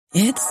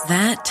It's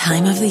that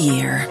time of the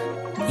year.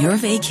 Your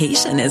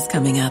vacation is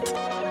coming up.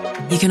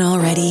 You can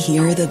already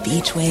hear the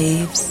beach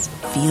waves,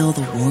 feel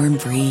the warm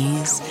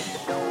breeze,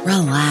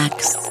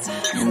 relax,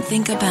 and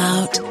think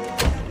about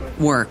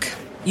work.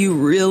 You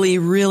really,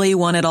 really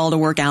want it all to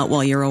work out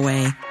while you're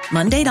away.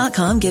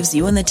 Monday.com gives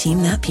you and the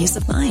team that peace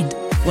of mind.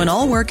 When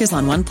all work is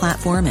on one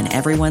platform and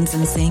everyone's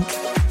in sync,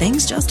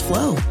 things just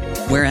flow.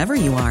 Wherever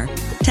you are,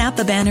 tap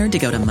the banner to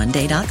go to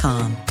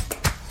Monday.com.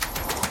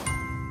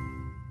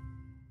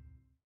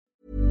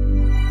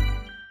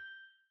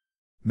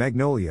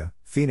 Magnolia,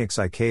 Phoenix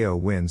IKO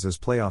wins as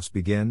playoffs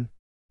begin.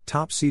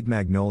 Top seed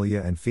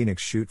Magnolia and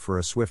Phoenix shoot for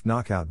a swift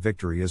knockout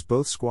victory as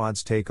both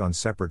squads take on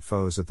separate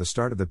foes at the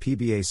start of the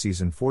PBA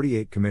Season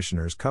 48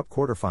 Commissioners' Cup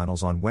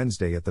quarterfinals on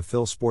Wednesday at the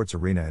Phil Sports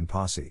Arena in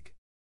Pasig.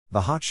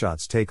 The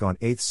Hotshots take on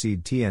 8th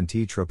seed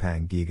TNT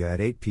Tropang Giga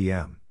at 8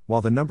 p.m.,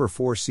 while the number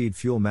 4 seed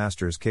Fuel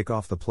Masters kick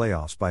off the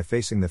playoffs by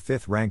facing the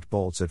 5th-ranked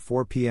Bolts at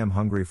 4 p.m.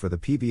 hungry for the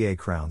PBA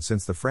crown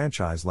since the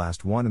franchise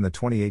last won in the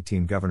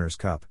 2018 Governor's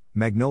Cup.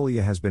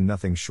 Magnolia has been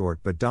nothing short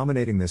but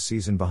dominating this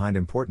season behind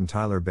important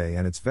Tyler Bay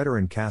and its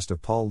veteran cast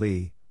of Paul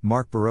Lee,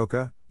 Mark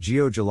Barocca,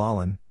 Gio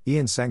Jalalan,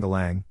 Ian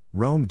Sangalang,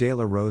 Rome De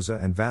La Rosa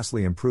and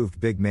vastly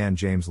improved big man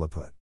James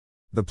Laput.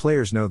 The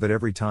players know that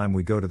every time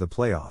we go to the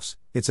playoffs,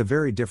 it's a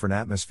very different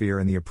atmosphere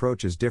and the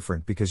approach is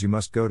different because you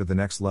must go to the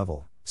next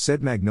level,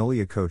 said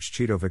Magnolia coach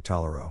Chito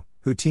Victalaro,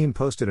 who team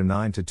posted a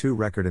 9-2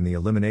 record in the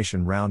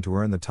elimination round to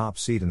earn the top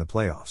seed in the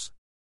playoffs.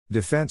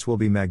 Defense will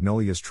be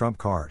Magnolia's trump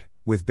card,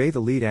 with Bay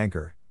the lead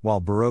anchor, while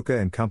Barocca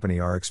and company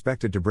are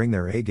expected to bring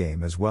their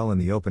A-game as well in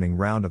the opening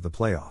round of the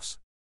playoffs.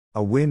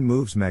 A win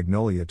moves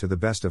Magnolia to the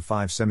best of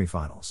 5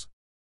 semifinals.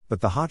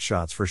 But the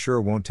Hotshots for sure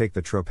won't take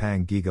the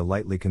Tropang Giga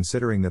lightly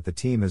considering that the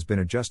team has been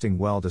adjusting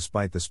well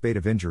despite the spate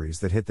of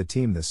injuries that hit the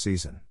team this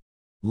season.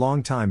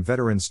 Longtime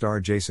veteran star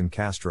Jason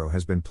Castro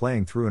has been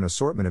playing through an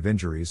assortment of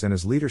injuries and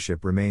his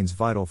leadership remains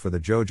vital for the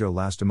Jojo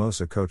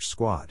Lastimosa coached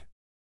squad.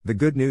 The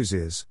good news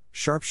is,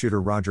 sharpshooter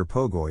Roger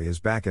Pogoy is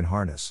back in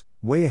harness,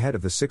 way ahead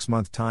of the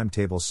 6-month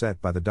timetable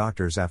set by the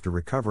doctors after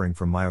recovering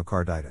from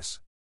myocarditis.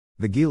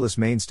 The Gilas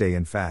mainstay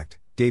in fact,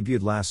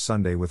 debuted last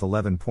Sunday with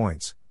 11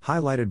 points,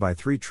 highlighted by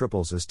 3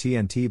 triples as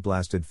TNT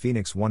blasted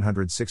Phoenix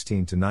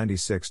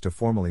 116-96 to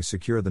formally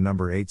secure the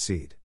number 8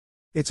 seed.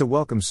 It's a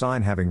welcome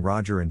sign having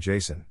Roger and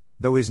Jason,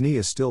 though his knee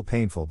is still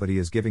painful but he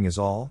is giving his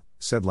all,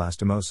 said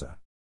Lastimosa.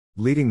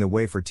 Leading the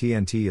way for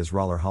TNT is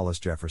Roller Hollis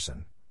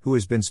Jefferson, who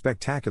has been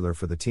spectacular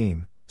for the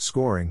team,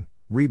 scoring,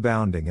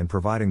 rebounding and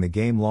providing the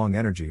game-long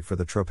energy for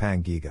the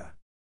Tropang Giga.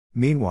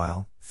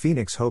 Meanwhile,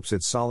 Phoenix hopes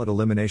its solid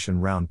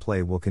elimination round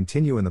play will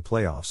continue in the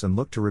playoffs and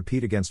look to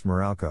repeat against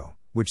Meralco,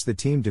 which the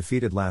team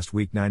defeated last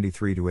week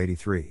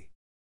 93-83.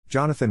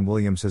 Jonathan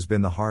Williams has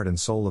been the heart and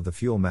soul of the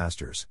Fuel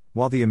Masters,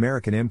 while the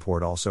American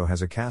import also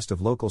has a cast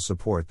of local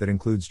support that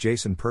includes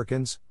Jason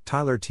Perkins,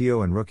 Tyler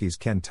Teo and rookies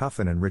Ken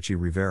Tuffin and Richie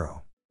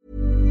Rivero.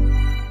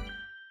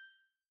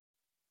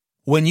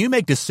 When you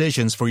make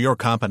decisions for your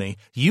company,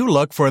 you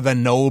look for the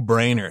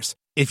no-brainers.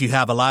 If you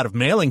have a lot of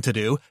mailing to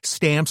do,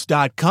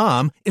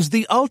 Stamps.com is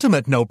the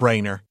ultimate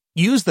no-brainer.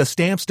 Use the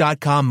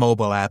Stamps.com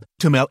mobile app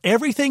to mail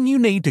everything you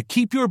need to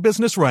keep your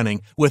business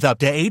running with up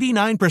to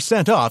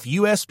 89% off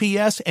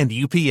USPS and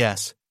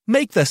UPS.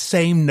 Make the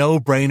same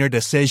no-brainer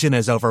decision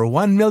as over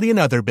 1 million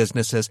other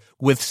businesses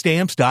with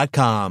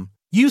Stamps.com.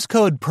 Use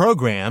code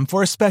PROGRAM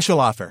for a special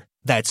offer.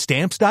 That's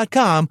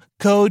Stamps.com,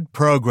 code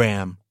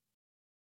PROGRAM.